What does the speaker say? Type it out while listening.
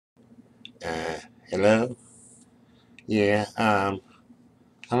Uh, Hello? Yeah, I'm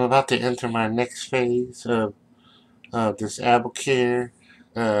about to enter my next phase of this Advocare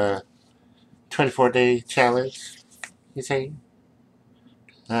uh, 24-day challenge, you see?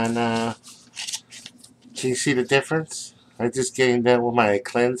 And can you see the difference? I just getting done with my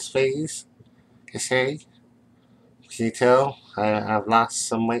cleanse phase, you see? Can you tell? I've lost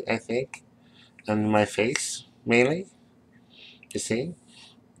some weight, I think, on my face, mainly, you see?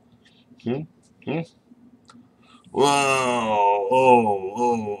 Hmm? Hmm? Whoa!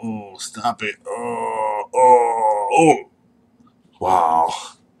 Stop it. Wow.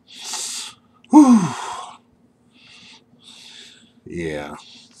 Whew. Yeah.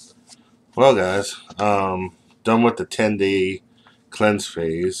 Well, guys, done with the 10-day cleanse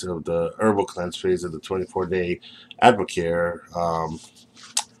phase of the herbal cleanse phase of the 24-day Advocare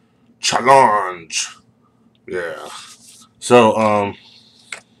challenge. Yeah. So,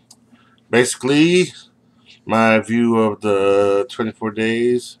 basically, my view of the 24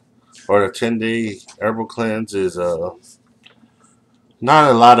 days or the 10-day herbal cleanse is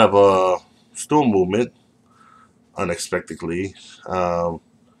not a lot of stool movement, unexpectedly. Um,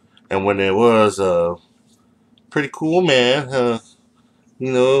 and when it was pretty cool, man.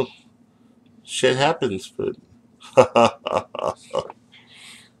 You know, shit happens, but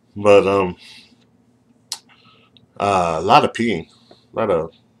but a lot of peeing, a lot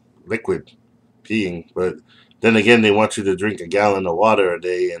of liquid peeing. But then again, they want you to drink a gallon of water a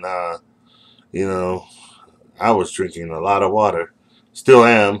day, and you know, I was drinking a lot of water, still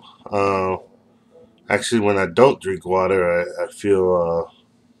am. Actually, when I don't drink water, I feel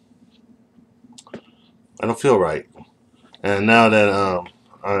I don't feel right. And now that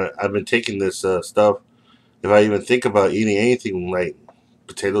I've been taking this stuff, if I even think about eating anything like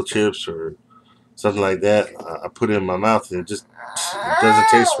potato chips or something like that, I put it in my mouth and it doesn't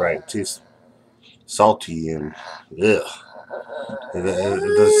taste right. It tastes salty and ugh. It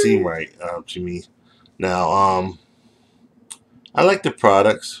doesn't seem right to me. Now, I like the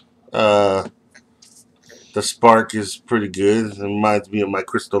products. Uh, the Spark is pretty good. It reminds me of my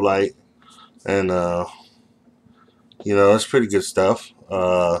Crystal Light, and it's pretty good stuff.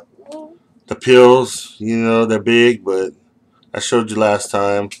 The pills, they're big, but I showed you last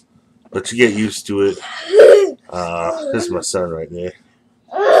time. But you get used to it. This is my son right there.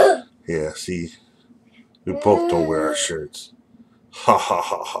 Yeah, see, we both don't wear our shirts. Ha ha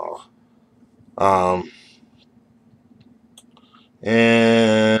ha ha. Um,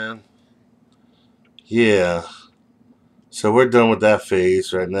 and yeah, so we're done with that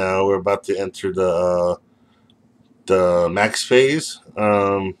phase right now. We're about to enter the max phase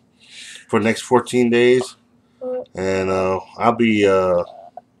for the next 14 days, and I'll be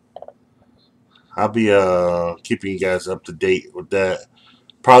keeping you guys up to date with that.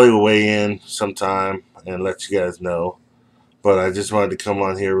 Probably will weigh in sometime and let you guys know. But I just wanted to come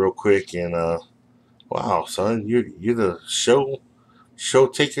on here real quick and wow, son, you're the show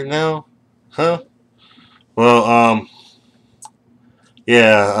taker now, huh? Well,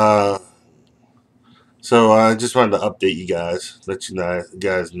 yeah. So I just wanted to update you guys, let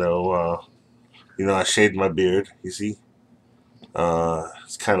guys know. I shaved my beard. You see,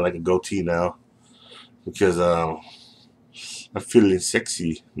 it's kind of like a goatee now because I'm feeling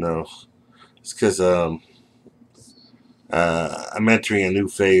sexy now. It's because I'm entering a new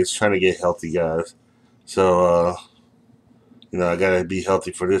phase, trying to get healthy, guys. So I gotta be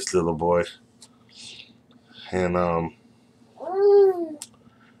healthy for this little boy. And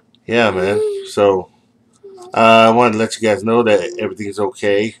yeah, man. So I wanted to let you guys know that everything's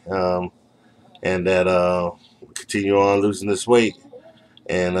okay, and that we'll continue on losing this weight,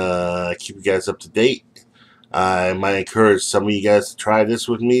 and keep you guys up to date. I might encourage some of you guys to try this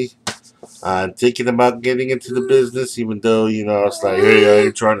with me. I'm thinking about getting into the business, even though it's like, hey, I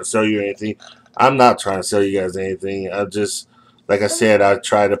ain't trying to sell you anything. I'm not trying to sell you guys anything. I just, like I said, I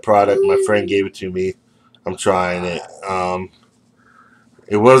tried a product. My friend gave it to me. I'm trying it.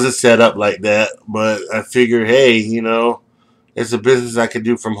 It wasn't set up like that, but I figured, hey, it's a business I could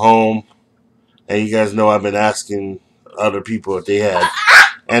do from home. And you guys know I've been asking other people if they had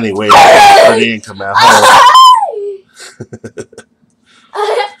any way to earn income at home.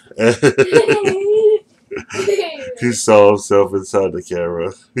 He saw himself inside the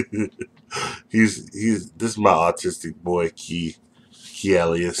camera. he's this is my autistic boy, Key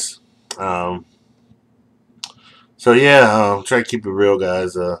Alias. Um, so yeah, try to keep it real,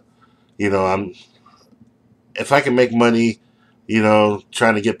 guys. I'm if I can make money,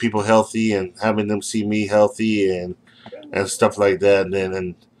 trying to get people healthy and having them see me healthy and stuff like that,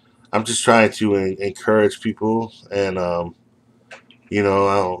 and I'm just trying to encourage people and you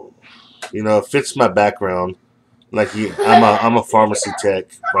know You know, it fits my background. Like I'm a pharmacy tech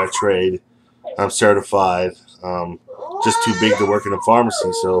by trade. I'm certified. Just too big to work in a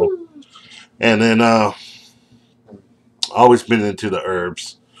pharmacy. So, and then always been into the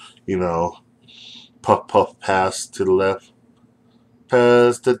herbs. You know, puff puff pass to the left,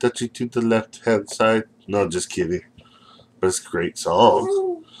 pass the touchy to the left hand side. No, just kidding. But it's a great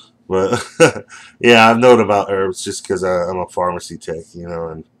song. But yeah, I've known about herbs just because I'm a pharmacy tech. You know,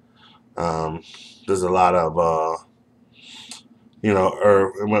 and there's a lot of you know,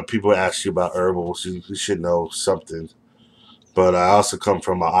 herb. And when people ask you about herbals, you should know something. But I also come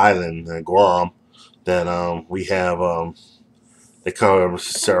from an island in Guam that we have they call them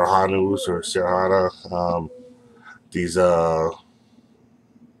Sarahanus or Sarahana. These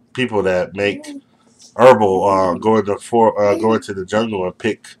people that make herbal go into the jungle and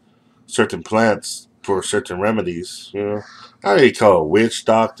pick certain plants for certain remedies. You know, I don't really call it a witch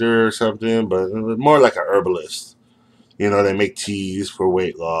doctor or something, but more like a herbalist. You know, they make teas for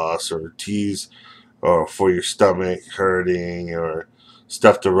weight loss or teas or for your stomach hurting or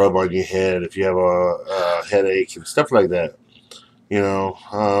stuff to rub on your head if you have a headache and stuff like that. You know,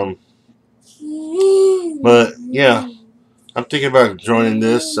 but yeah, I'm thinking about joining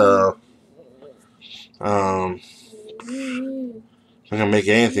this. If I can make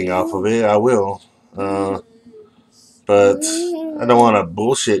anything off of it, I will. But I don't want to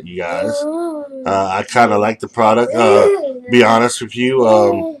bullshit you guys. I kind of like the product. Be honest with you,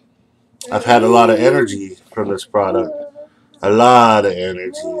 I've had a lot of energy from this product. A lot of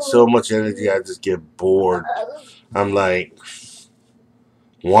energy. So much energy, I just get bored. I'm like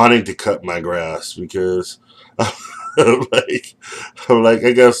wanting to cut my grass because I'm like,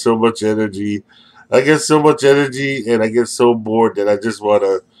 I got so much energy. I get so much energy and I get so bored that I just want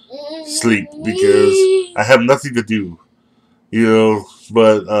to sleep because I have nothing to do, you know.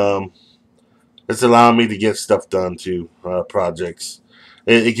 But it's allowing me to get stuff done too, projects.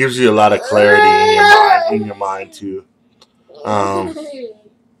 It gives you a lot of clarity in your mind too. Um,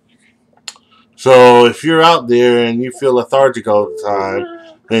 so if you're out there and you feel lethargic all the time,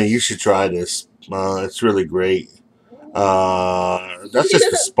 then you should try this. It's really great. That's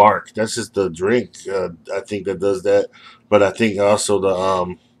just the spark. That's just the drink. I think that does that. But I think also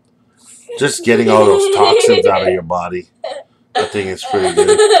the just getting all those toxins out of your body. I think it's pretty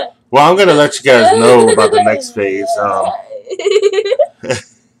good. Well, I'm gonna let you guys know about the next phase.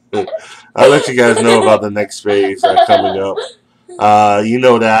 I'll let you guys know about the next phase coming up. You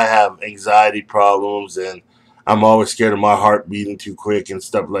know that I have anxiety problems and I'm always scared of my heart beating too quick and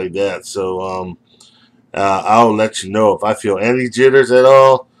stuff like that. So I'll let you know if I feel any jitters at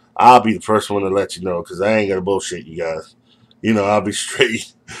all. I'll be the first one to let you know because I ain't gonna bullshit you guys. You know, I'll be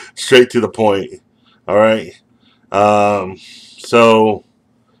straight to the point. All right. So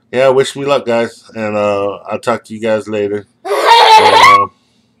yeah, wish me luck, guys, and I'll talk to you guys later. And,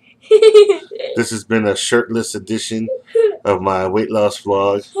 this has been a shirtless edition of my weight loss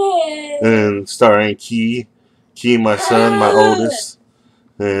vlog, and starring Key, my son, my oldest,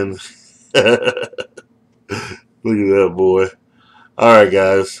 and look at that boy. All right,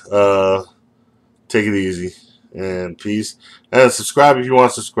 guys, take it easy and peace. And subscribe if you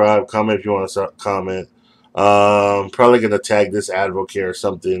want to subscribe. Comment if you want to comment. Probably gonna tag this Advocare or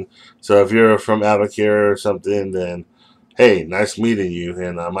something. So if you're from Advocare or something, then hey, nice meeting you,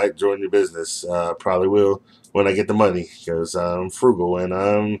 and I might join your business. Probably will when I get the money because I'm frugal and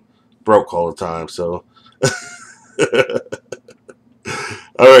I'm broke all the time. So,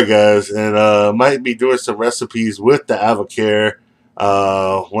 all right, guys, and might be doing some recipes with the Advocare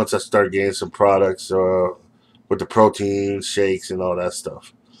once I start getting some products with the protein shakes and all that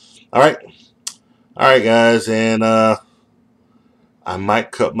stuff. All right. All right, guys, and I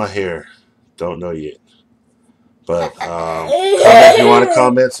might cut my hair. Don't know yet. But comment if you want to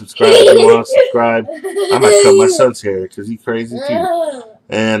comment, subscribe if you want to subscribe. I might cut my son's hair because he's crazy too.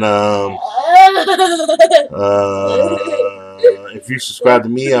 And if you subscribe to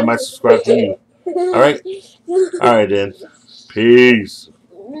me, I might subscribe to you. All right? All right, then. Peace.